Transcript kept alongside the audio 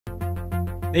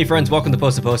Hey friends, welcome to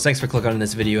Post to Post. Thanks for clicking on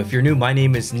this video. If you're new, my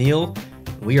name is Neil.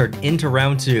 We are into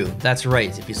round 2. That's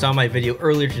right. If you saw my video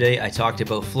earlier today, I talked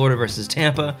about Florida versus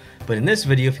Tampa. But in this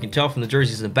video, if you can tell from the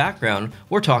jerseys in the background,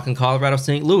 we're talking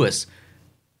Colorado-St. Louis.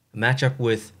 A matchup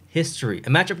with history, a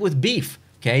matchup with beef.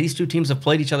 Okay, these two teams have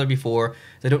played each other before.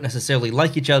 They don't necessarily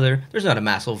like each other. There's not a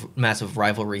massive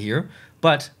rivalry here,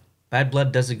 but bad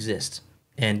blood does exist.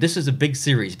 And this is a big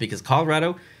series because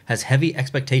Colorado has heavy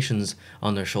expectations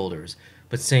on their shoulders.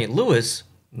 But St. Louis,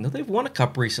 you know, they've won a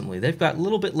cup recently. They've got a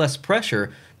little bit less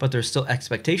pressure, but there's still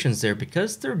expectations there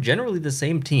because they're generally the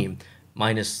same team,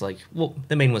 minus, like, well,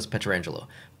 the main one's Pietrangelo.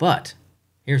 But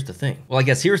here's the thing. Well, I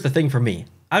guess here's the thing for me.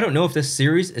 I don't know if this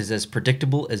series is as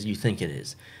predictable as you think it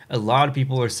is. A lot of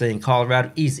people are saying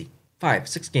Colorado, easy.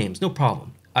 5-6 games, no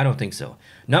problem. I don't think so.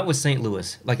 Not with St.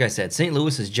 Louis. Like I said, St.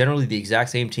 Louis is generally the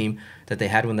exact same team that they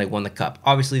had when they won the cup.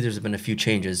 Obviously, there's been a few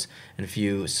changes and a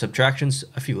few subtractions,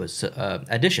 a few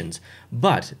additions,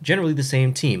 but generally the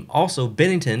same team. Also,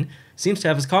 Binnington seems to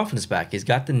have his confidence back. He's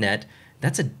got the net.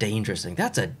 That's a dangerous thing.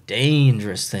 That's a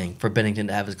dangerous thing for Binnington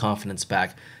to have his confidence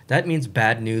back. That means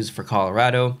bad news for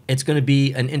Colorado. It's going to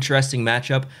be an interesting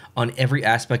matchup on every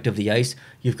aspect of the ice.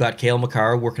 You've got Cale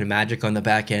Makar working magic on the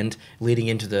back end, leading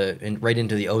into right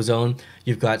into the ozone.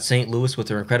 You've got St. Louis with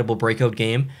their incredible breakout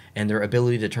game and their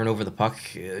ability to turn over the puck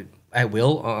at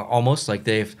will, almost. Like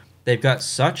they've got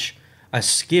such a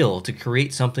skill to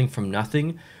create something from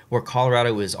nothing, where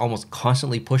Colorado is almost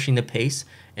constantly pushing the pace,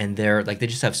 and they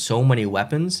just have so many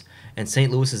weapons, and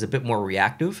St. Louis is a bit more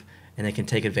reactive, and they can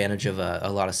take advantage of a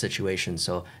lot of situations.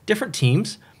 So different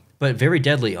teams, but very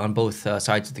deadly on both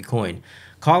sides of the coin.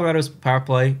 Colorado's power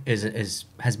play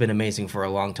has been amazing for a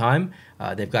long time.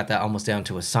 They've got that almost down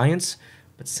to a science,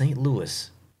 but St.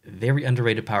 Louis, very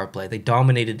underrated power play. They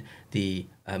dominated the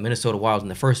Minnesota Wild in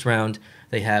the first round.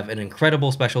 They have an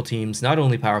incredible special teams, not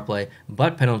only power play,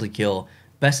 but penalty kill.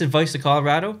 Best advice to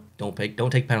Colorado, don't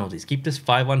take penalties. Keep this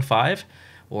 5-on-5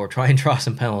 or try and draw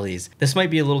some penalties. This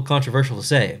might be a little controversial to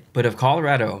say, but if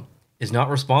Colorado is not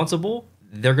responsible,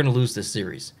 they're going to lose this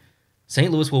series.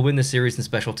 St. Louis will win this series in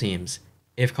special teams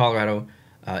if Colorado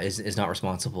is not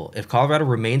responsible. If Colorado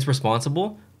remains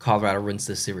responsible, Colorado wins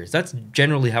this series. That's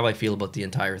generally how I feel about the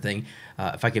entire thing.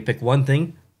 If I could pick one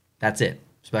thing, that's it.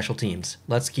 Special teams.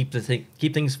 Let's keep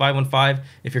things 5-on-5.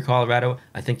 If you're Colorado,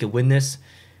 I think you'll win this.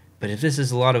 But if this is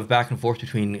a lot of back and forth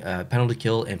between penalty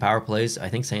kill and power plays, I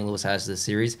think St. Louis has this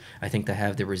series. I think they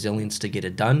have the resilience to get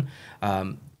it done.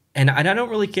 And I don't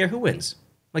really care who wins.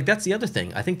 Like, that's the other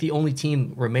thing. I think the only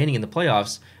team remaining in the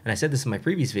playoffs, and I said this in my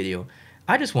previous video,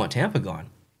 I just want Tampa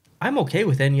gone. I'm okay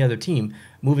with any other team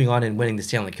moving on and winning the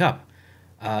Stanley Cup.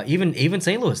 Even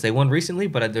St. Louis, they won recently,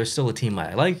 but there's still a team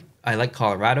I like. I like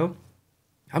Colorado.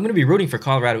 I'm going to be rooting for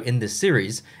Colorado in this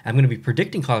series. I'm going to be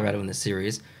predicting Colorado in this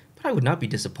series. But I would not be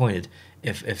disappointed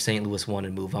if St. Louis won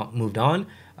and moved on.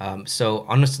 So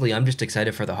honestly, I'm just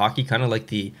excited for the hockey, kind of like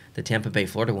the Tampa Bay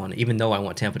Florida one. Even though I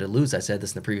want Tampa to lose, I said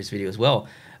this in the previous video as well.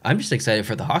 I'm just excited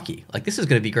for the hockey. Like, this is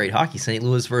going to be great hockey. St.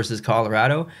 Louis versus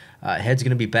Colorado. Head's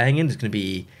going to be banging. It's going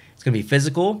to be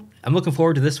physical. I'm looking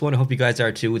forward to this one. I hope you guys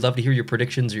are too. We'd love to hear your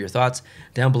predictions or your thoughts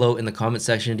down below in the comment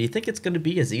section. Do you think it's going to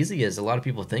be as easy as a lot of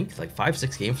people think, like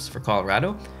 5-6 games for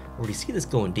Colorado? Or do you see this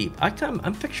going deep?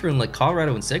 I'm picturing like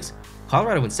Colorado in 6,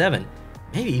 Colorado in 7,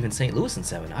 maybe even St. Louis in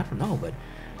 7. I don't know, but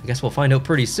I guess we'll find out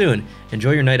pretty soon.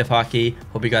 Enjoy your night of hockey.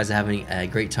 Hope you guys are having a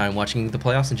great time watching the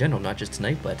playoffs in general, not just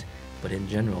tonight, but in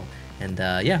general. And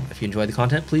yeah, if you enjoyed the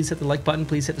content, please hit the like button.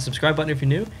 Please hit the subscribe button if you're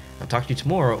new. I'll talk to you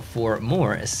tomorrow for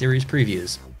more series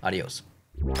previews. Adios.